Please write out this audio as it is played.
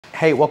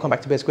Hey, welcome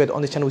back to Bear Squared. On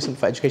this channel we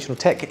simplify educational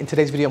tech. In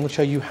today's video I'm going to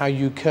show you how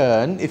you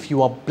can, if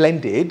you are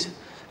blended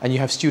and you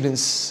have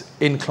students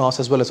in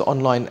class as well as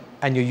online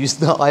and you're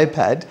using the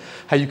iPad,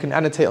 how you can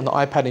annotate on the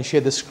iPad and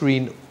share the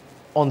screen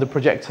on the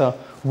projector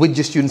with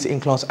your students in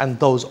class and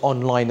those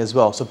online as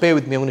well. So bear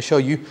with me, I'm going to show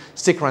you,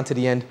 stick around to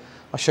the end,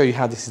 I'll show you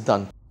how this is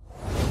done.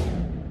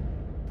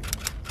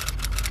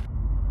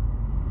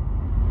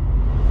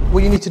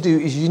 What you need to do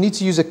is you need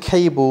to use a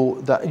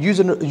cable, use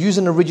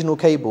an original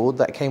cable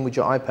that came with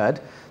your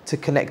iPad to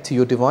connect to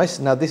your device.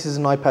 Now this is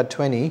an iPad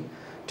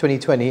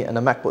 2020 and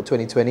a MacBook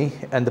 2020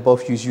 and they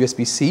both use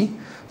USB-C. So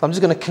I'm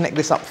just going to connect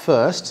this up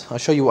first. I'll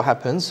show you what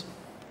happens.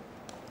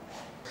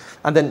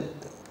 And then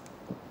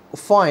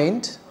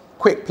find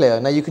Quick Player.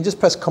 Now you can just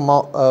press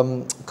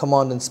command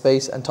and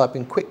space and type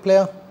in Quick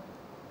Player.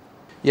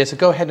 Yeah, so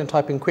go ahead and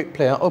type in Quick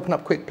Player, open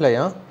up Quick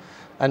Player.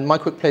 And my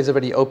Quick Player is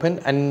already open,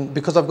 and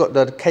because I've got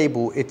the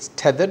cable, it's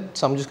tethered,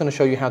 so I'm just going to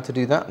show you how to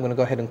do that. I'm going to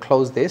go ahead and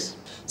close this.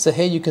 So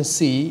here you can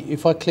see,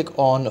 if I click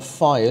on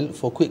File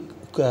for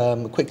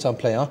QuickTime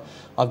Player,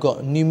 I've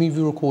got new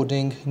movie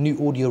recording,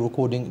 new audio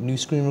recording, new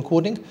screen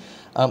recording.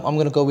 I'm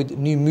going to go with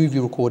new movie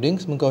recording,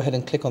 so I'm going to go ahead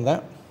and click on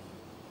that.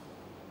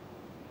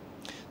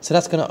 So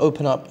that's going to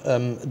open up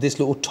this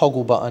little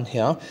toggle button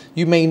here.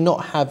 You may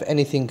not have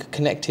anything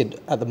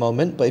connected at the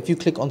moment, but if you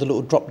click on the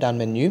little drop down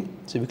menu,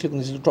 so if you click on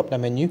this little drop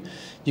down menu,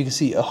 you can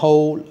see a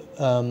whole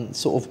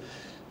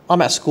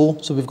I'm at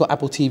school, so we've got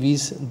Apple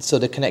TVs, so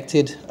they're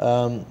connected.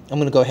 I'm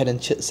going to go ahead and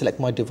select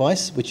my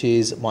device, which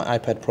is my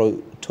iPad Pro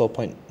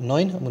 12.9.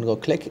 I'm going to go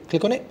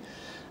click on it.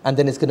 And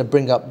then it's going to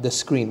bring up the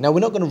screen. Now we're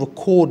not going to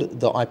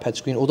record the iPad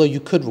screen, although you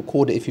could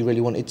record it if you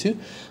really wanted to.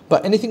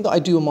 But anything that I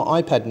do on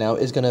my iPad now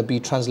is going to be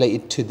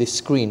translated to this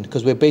screen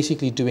because we're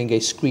basically doing a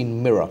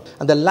screen mirror.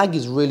 And the lag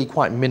is really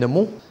quite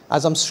minimal.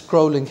 As I'm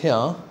scrolling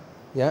here,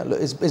 yeah,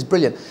 look, it's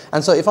brilliant.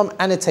 And so if I'm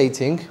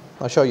annotating,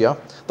 I'll show you.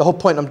 The whole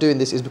point I'm doing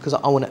this is because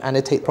I want to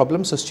annotate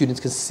problems so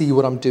students can see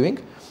what I'm doing.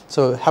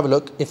 So have a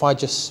look. If I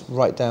just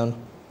write down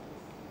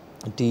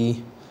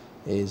D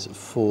is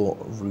for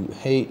root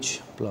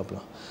H, blah, blah.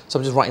 So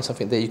I'm just writing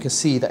something there. You can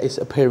see that it's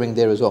appearing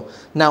there as well.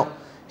 Now,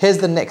 here's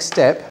the next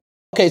step.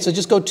 Okay, so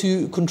just go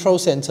to Control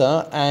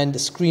Center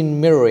and Screen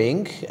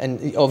Mirroring,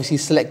 and obviously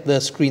select the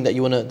screen that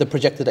you want to, the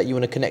projector that you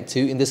want to connect to.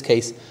 In this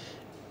case,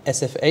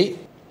 SF8.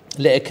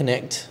 Let it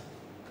connect.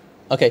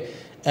 Okay,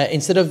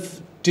 instead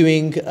of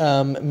doing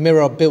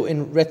mirror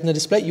built-in Retina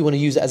display, you want to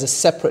use it as a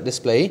separate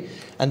display,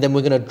 and then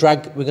we're going to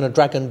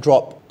drag and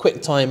drop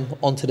QuickTime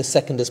onto the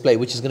second display,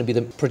 which is going to be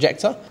the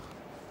projector.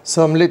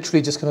 So I'm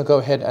literally just going to go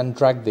ahead and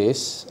drag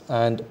this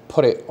and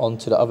put it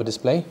onto the other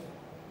display.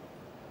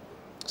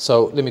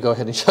 So let me go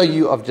ahead and show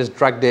you. I've just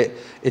dragged it.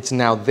 It's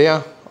now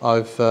there.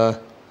 I've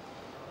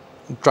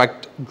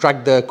dragged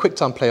the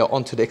QuickTime Player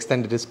onto the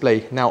extended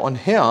display. Now on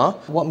here,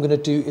 what I'm going to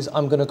do is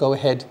I'm going to go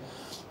ahead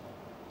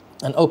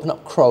and open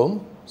up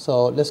Chrome.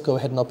 So let's go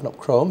ahead and open up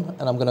Chrome,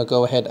 and I'm going to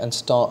go ahead and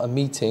start a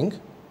meeting.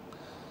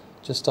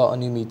 Just start a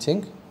new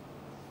meeting.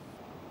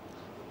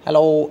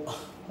 Hello.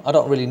 I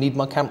don't really need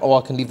my camera,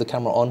 or I can leave the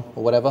camera on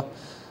or whatever.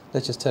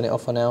 Let's just turn it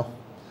off for now.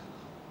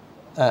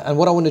 And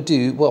what I want to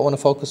do, what I want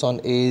to focus on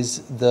is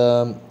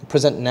the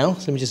present now. So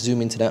let me just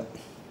zoom into that.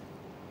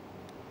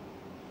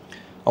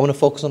 I want to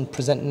focus on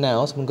present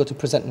now. So I'm going to go to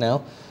present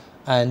now.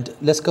 And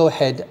let's go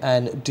ahead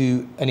and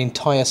do an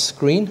entire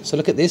screen. So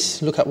look at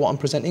this. Look at what I'm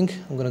presenting.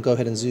 I'm going to go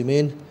ahead and zoom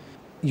in.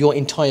 Your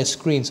entire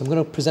screen. So I'm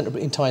going to present the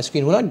entire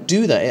screen. When I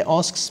do that, it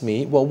asks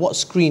me, well, what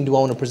screen do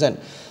I want to present?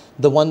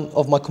 The one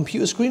of my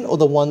computer screen or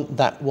the one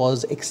that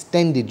was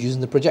extended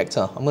using the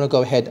projector? I'm going to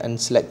go ahead and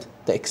select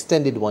the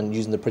extended one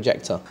using the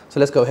projector. So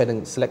let's go ahead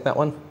and select that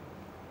one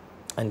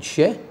and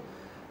share.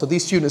 So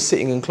these students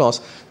sitting in class,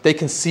 they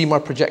can see my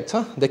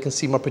projector. They can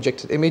see my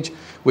projected image,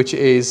 which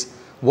is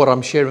what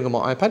I'm sharing on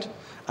my iPad.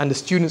 And the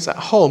students at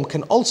home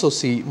can also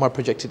see my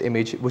projected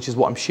image, which is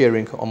what I'm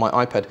sharing on my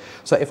iPad.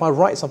 So if I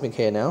write something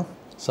here now,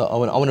 so I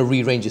want to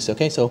rearrange this,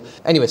 okay? So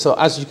anyway, so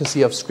as you can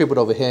see, I've scribbled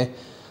over here.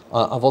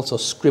 I've also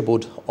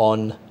scribbled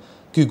on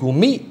Google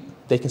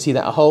Meet. They can see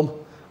that at home.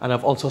 And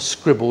I've also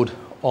scribbled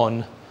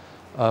on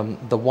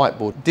the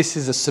whiteboard. This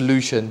is a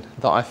solution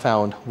that I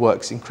found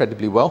works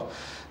incredibly well.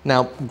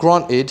 Now,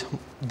 granted,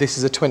 this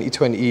is a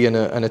 2020 and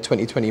a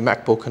 2020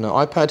 MacBook and an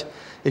iPad.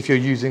 If you're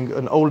using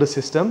an older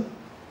system,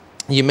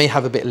 you may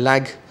have a bit of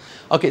lag.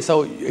 Okay,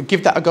 so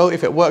give that a go.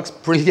 If it works,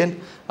 brilliant.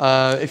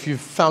 If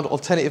you've found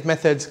alternative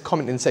methods,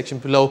 comment in the section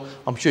below.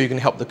 I'm sure you can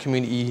help the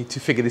community to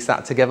figure this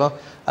out together.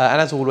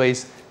 And as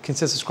always,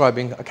 consider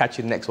subscribing. I'll catch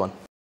you in the next one.